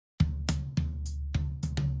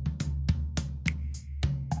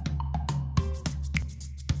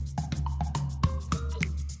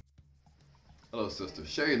Hello, sister.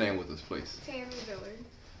 Share your name with us, please. Tammy Villard.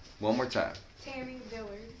 One more time. Tammy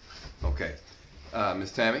Villard. Okay.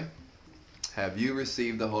 Miss Tammy, have you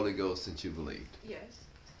received the Holy Ghost since you believed? Yes.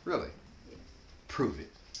 Really? Yes. Prove it.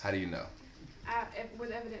 How do you know? With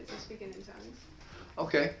evidence of speaking in tongues.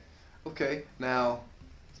 Okay. Okay. Now,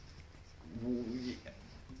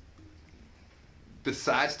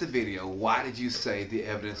 besides the video, why did you say the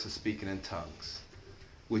evidence of speaking in tongues?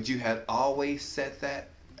 Would you have always said that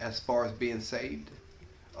as far as being saved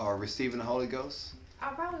or receiving the Holy Ghost? I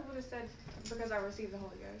probably would have said because I received the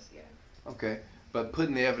Holy Ghost, yeah. Okay. But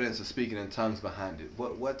putting the evidence of speaking in tongues behind it,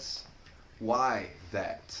 why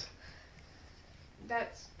that?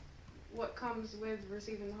 That's what comes with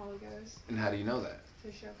receiving the Holy Ghost. And how do you know that?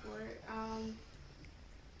 To show for it.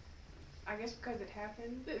 I guess because it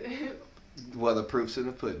happened. Well, the proof's in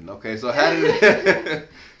the pudding. Okay, so how did it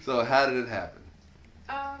how did it happen?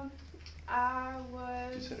 I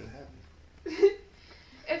was. You said it happened.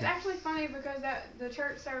 It's actually funny because the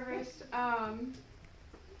church service,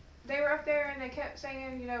 they were up there and they kept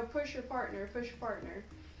saying, push your partner,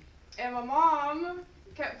 and my mom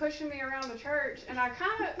kept pushing me around the church, and I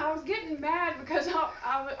was getting mad because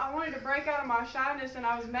I wanted to break out of my shyness, and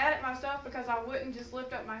I was mad at myself because I wouldn't just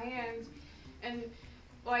lift up my hands, and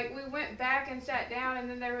like we went back and sat down, and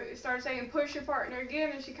then they started saying push your partner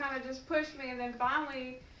again, and she kind of just pushed me, and then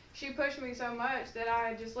finally she pushed me so much that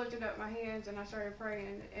I just lifted up my hands and I started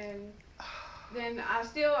praying, and then I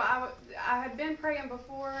had been praying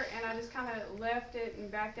before, and I just kind of left it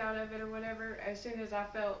and backed out of it or whatever as soon as I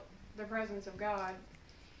felt the presence of God.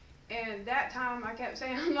 And that time I kept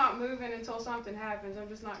saying, I'm not moving until something happens. I'm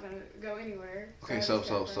just not going to go anywhere. Okay, so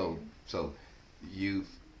you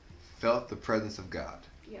felt the presence of God.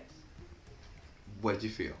 Yes. What did you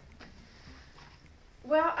feel?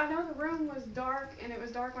 Well, I know the room was dark, and it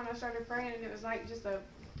was dark when I started praying, and it was like just a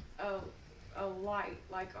light,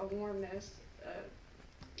 like a warmness.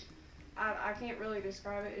 I can't really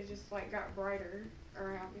describe it. It just like got brighter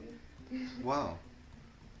around me. Wow.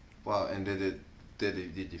 Wow. And did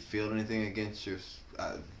you feel anything against your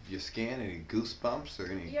skin? Any goosebumps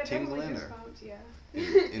or any tingling? Goosebumps, yeah.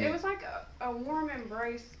 It was like a warm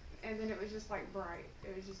embrace, and then it was just like bright.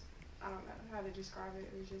 It was just, I don't know how to describe it.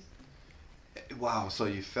 It was just. Wow. So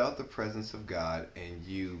you felt the presence of God, and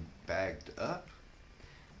you backed up?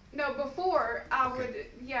 No, before I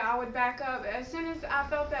would back up. As soon as I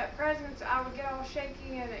felt that presence, I would get all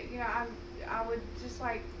shaky, and I would just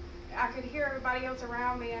like, I could hear everybody else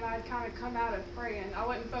around me, and I'd kind of come out of praying. I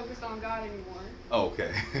wasn't focused on God anymore. Oh,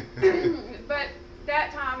 okay. But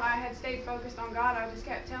that time I had stayed focused on God. I just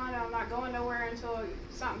kept telling him I'm not going nowhere until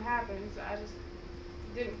something happens. I just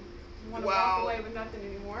didn't want to walk away with nothing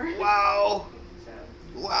anymore. Wow. So.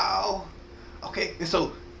 Wow. Okay, and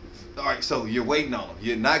so, all right, so you're waiting on him.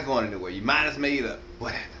 You're not going anywhere. Your mind is made up.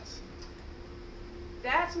 What happens?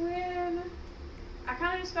 That's when I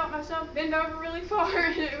kind of just felt myself bend over really far,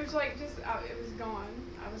 and it was like it was gone.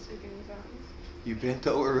 I was speaking in tongues. You bent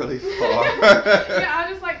over really far. Yeah, I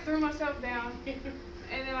just like threw myself down,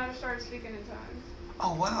 and then I just started speaking in tongues.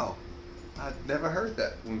 Oh, wow. I've never heard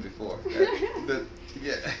that one before.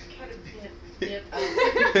 Yeah. Kind of bent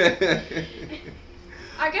over.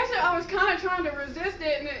 I guess I was kind of trying to resist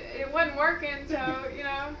it, and it wasn't working, so,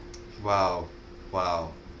 Wow.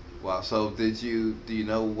 Wow. Wow. So do you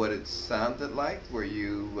know what it sounded like? Were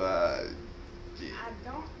you, I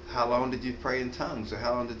don't. How long did you pray in tongues, or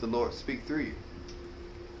how long did the Lord speak through you?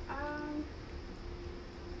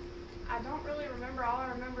 I don't really remember. All I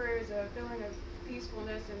remember is a feeling of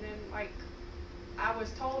peacefulness, and then, like, I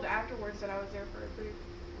was told afterwards that I was there for a pretty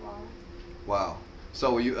while. Wow.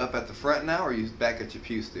 So were you up at the front now, or are you back at your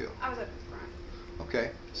pew still? I was at the front.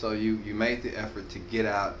 Okay. So you made the effort to get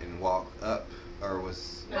out and walk up, or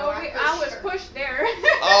was... No, I was pushed there.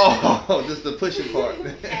 Oh, just the pushing part.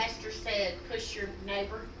 The pastor said, push your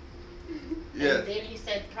neighbor. Yeah. And then he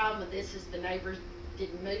said, the problem with this is the neighbors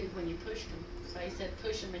didn't move when you pushed them. So he said,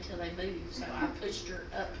 push them until they move. So I pushed her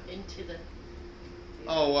up into the...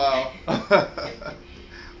 Oh, wow.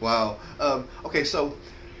 Wow. Okay, so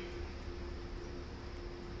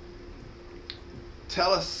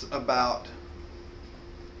tell us about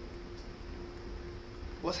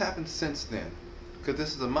what's happened since then, because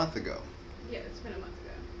this is a month ago. Yeah, it's been a month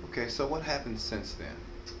ago. Okay, so what happened since then?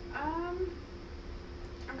 I'm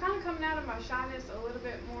kind of coming out of my shyness a little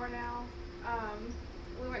bit more now.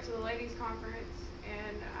 We went to the ladies' conference,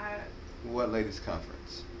 and What ladies'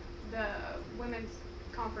 conference? the women's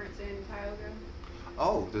conference in Tioga.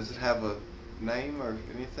 Oh, does it have a name or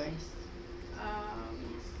anything?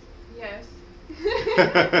 Yes.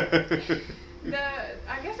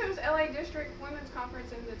 I guess it was LA District Women's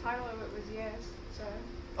Conference, and the title of it was Yes. So.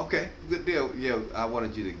 Okay, good deal. Yeah, I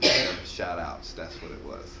wanted you to give them shout outs. That's what it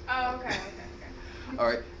was. Oh, okay. All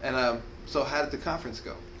right, and so how did the conference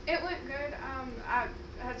go? It went good. I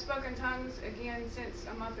had spoken tongues again since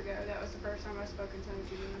a month ago. That was the first time I spoke in tongues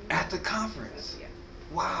again. At the conference? So, yeah.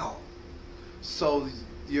 Wow. So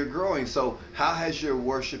you're growing. So how has your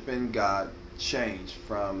worship in God changed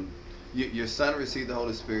from your son received the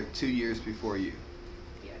Holy Spirit 2 years before you?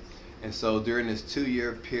 Yes. And so during this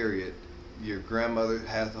 2-year period, your grandmother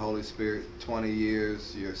has the Holy Spirit 20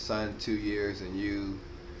 years, your son 2 years, and you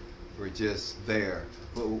were just there.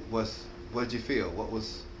 What did you feel?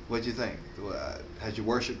 What did you think? Has your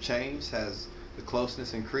worship changed? Has the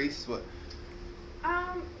closeness increased? What?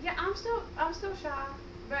 Yeah, I'm still shy,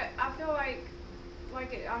 but I feel like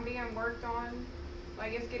I'm being worked on,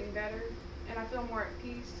 like it's getting better, and I feel more at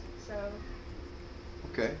peace. So.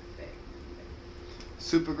 Okay.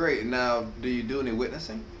 Super great. Now, do you do any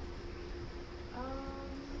witnessing?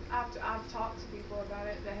 I've talked to people about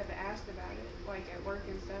it that have asked about it, like at work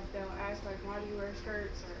and stuff. They'll ask like, why do you wear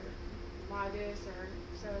skirts, or why this, or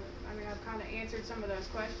so. I mean, I've kind of answered some of those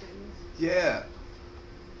questions. Yeah.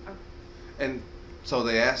 Oh. And so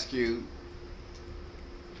they ask you.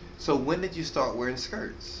 So when did you start wearing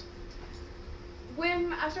skirts?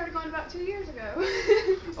 When I started going about 2 years ago.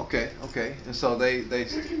 Okay. And so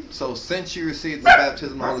so since you received the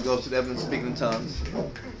baptism of the Holy Ghost with evidence of speaking in tongues,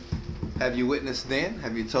 have you witnessed then?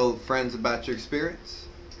 Have you told friends about your experience?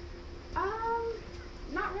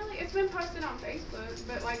 Not really. It's been posted on Facebook,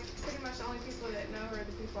 but like pretty much the only people that know are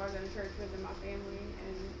the people I go to church with in my family,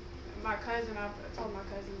 and my cousin. I told my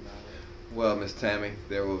cousin about it. Well, Miss Tammy,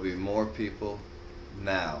 there will be more people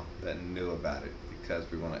now that knew about it because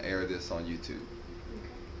we want to air this on YouTube.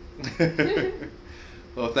 Okay.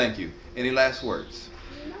 Well, thank you. Any last words?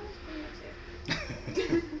 No, that's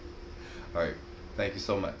pretty much it. All right. Thank you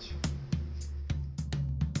so much.